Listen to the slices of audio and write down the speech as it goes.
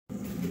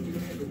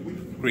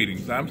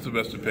Greetings, I'm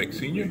Sylvester Peck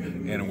Sr.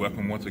 and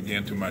welcome once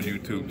again to my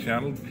YouTube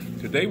channel.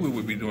 Today we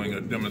will be doing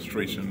a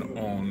demonstration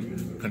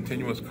on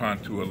continuous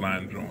contour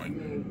line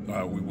drawing.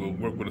 We will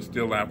work with a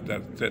still life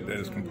set that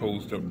is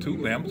composed of two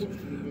lamps,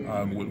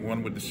 with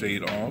one with the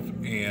shade off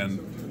and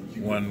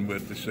one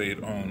with the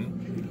shade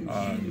on.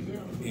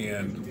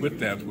 And with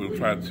that we'll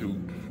try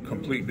to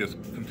complete this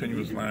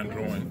continuous line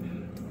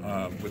drawing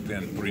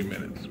within 3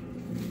 minutes.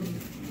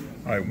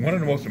 All right, one of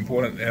the most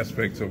important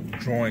aspects of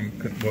drawing,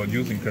 well,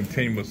 using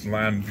continuous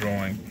line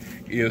drawing,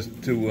 is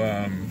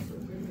to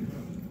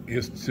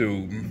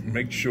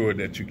make sure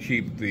that you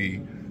keep the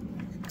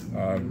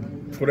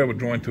whatever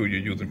drawing tool you're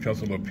using,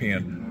 pencil or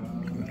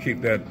pen, keep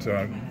that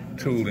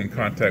tool in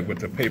contact with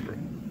the paper.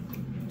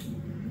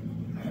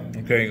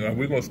 Okay,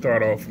 we're going to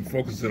start off and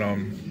focusing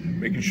on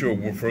making sure,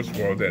 well, first of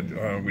all,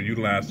 that we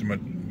utilize the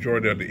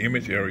majority of the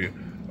image area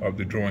of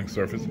the drawing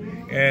surface,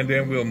 and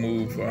then we'll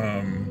move.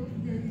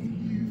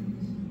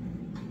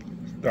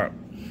 Stop.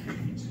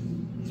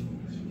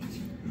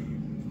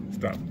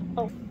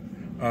 Oh.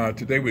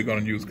 Today we're going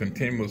to use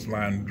continuous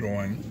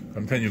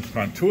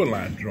contour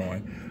line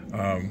drawing,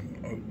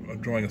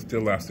 drawing a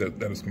still life set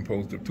that is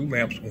composed of two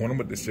lamps, one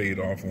with the shade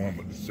off and one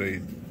with the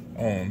shade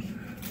on.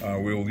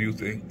 We'll use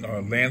the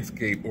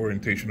landscape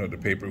orientation of the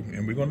paper,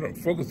 and we're going to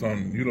focus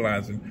on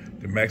utilizing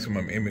the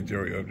maximum image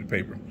area of the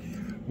paper.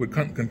 With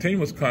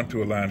continuous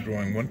contour line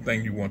drawing, one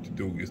thing you want to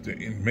do is to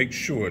make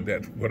sure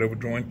that whatever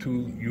drawing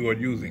tool you are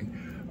using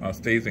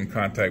stays in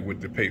contact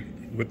with the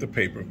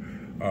paper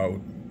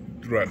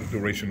throughout the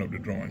duration of the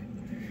drawing.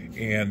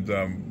 And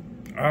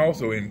I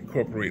also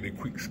incorporate a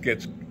quick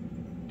sketch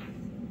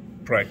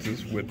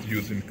practice with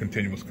using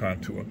continuous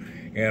contour.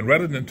 And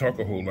rather than talk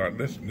a whole lot,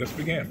 let's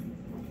begin.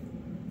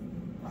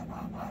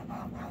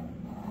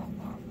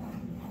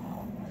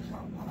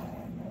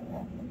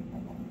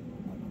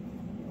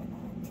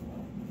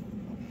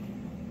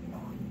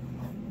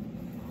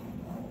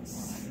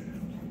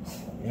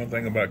 One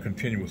thing about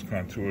continuous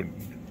contour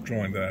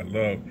drawing that I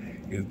love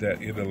is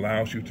that it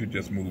allows you to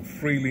just move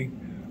freely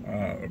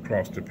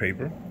across the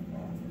paper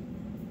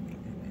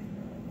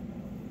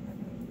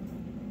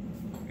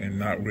and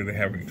not really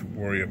having to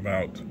worry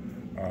about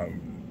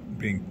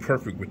being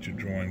perfect with your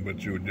drawing,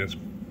 but you're just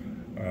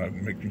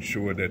making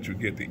sure that you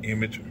get the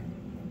image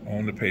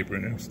on the paper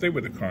and stay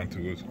with the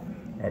contours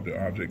of the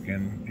object,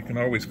 and you can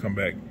always come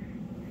back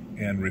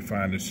and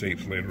refine the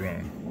shapes later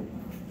on.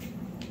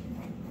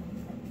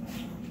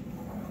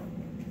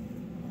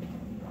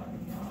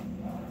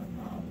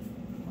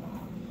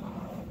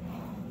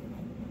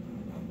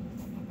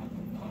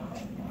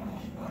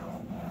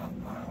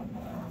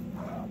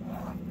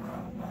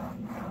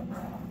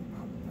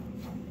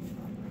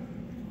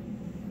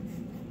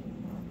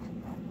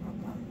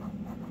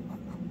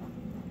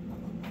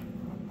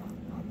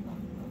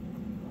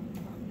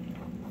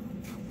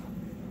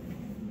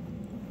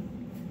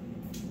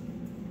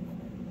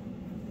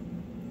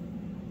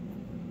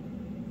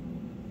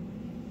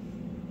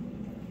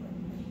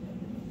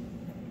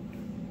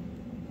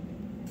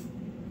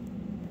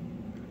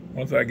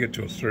 Once I get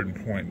to a certain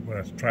point, what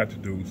I try to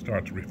do is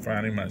start to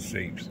refining my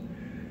shapes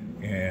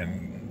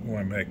and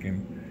going back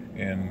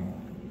and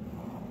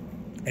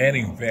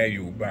adding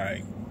value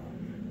by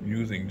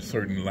using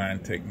certain line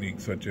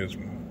techniques, such as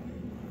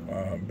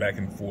back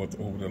and forth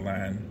over the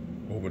line,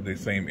 over the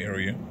same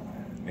area,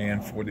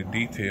 and for the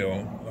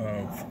detail,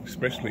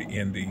 especially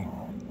in the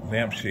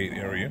lampshade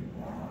area,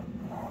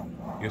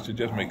 is to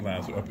just make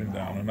lines up and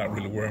down. I'm not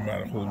really worrying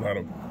about a whole lot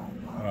of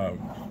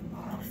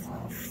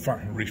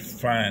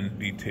refined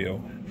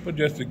detail, but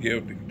just to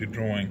give the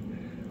drawing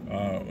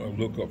a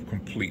look of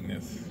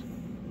completeness.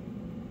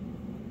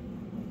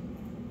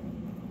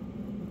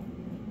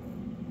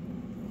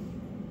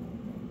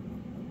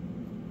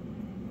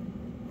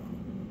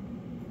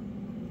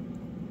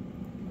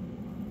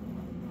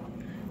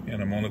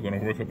 And I'm only going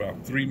to work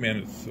about 3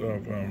 minutes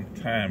of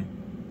time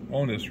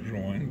on this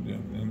drawing,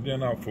 and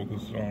then I'll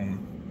focus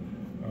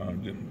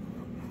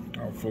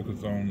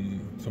on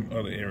some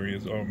other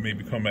areas, or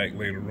maybe come back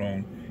later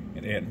on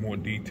and add more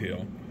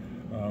detail.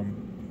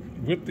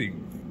 With the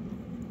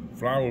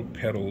flower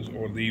petals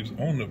or leaves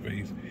on the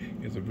vase,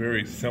 it's a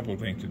very simple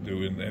thing to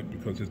do in that,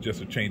 because it's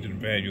just a change in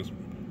values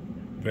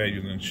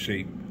and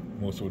shape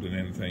more so than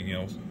anything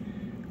else.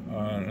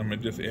 I'm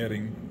just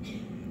adding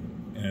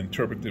an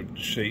interpretive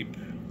shape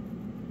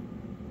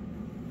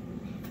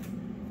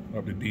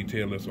of the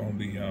detail that's on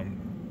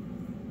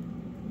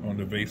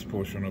the vase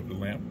portion of the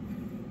lamp.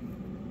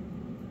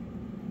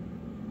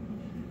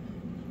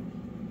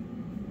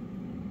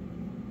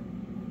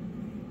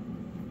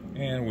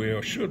 And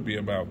we should be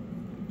about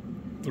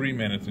 3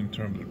 minutes in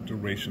terms of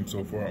duration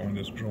so far on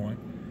this drawing,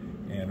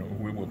 and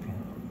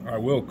I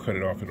will cut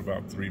it off at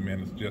about 3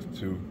 minutes just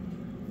to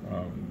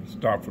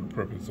stop for the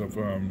purpose of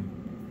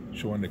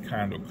showing the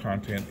kind of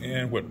content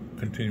and what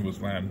continuous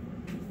line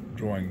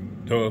drawing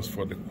does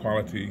for the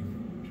quality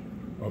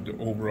of the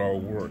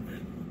overall work.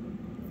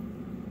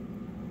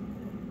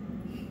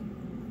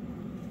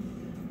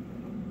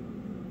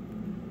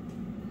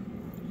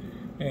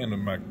 And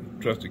my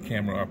trusted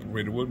camera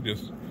operator will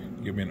just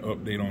give me an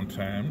update on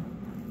time.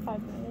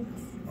 5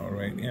 minutes. All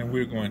right, and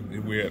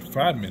we're at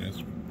 5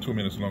 minutes, 2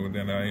 minutes longer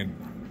than I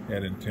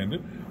had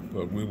intended,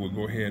 but we will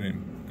go ahead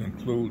and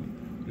conclude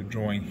the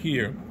drawing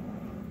here,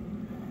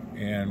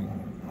 and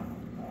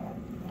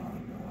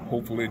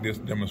hopefully this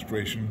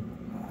demonstration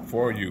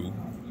for you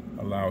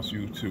allows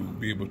you to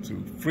be able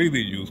to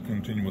freely use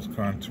continuous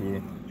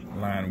contour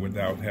line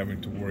without having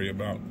to worry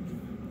about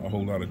a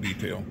whole lot of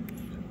detail.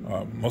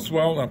 Most of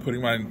all, I'm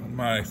putting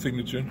my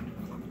signature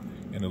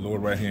in the lower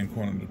right hand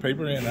corner of the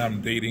paper, and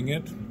I'm dating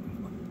it,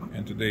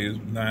 and today is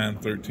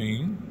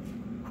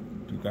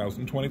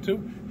 9/13/2022.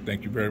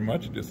 Thank you very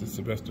much. This is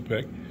Sylvester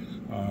Peck.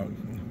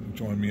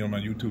 Join me on my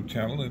YouTube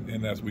channel,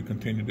 and as we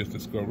continue this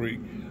discovery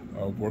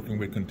of working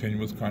with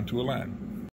continuous contour line.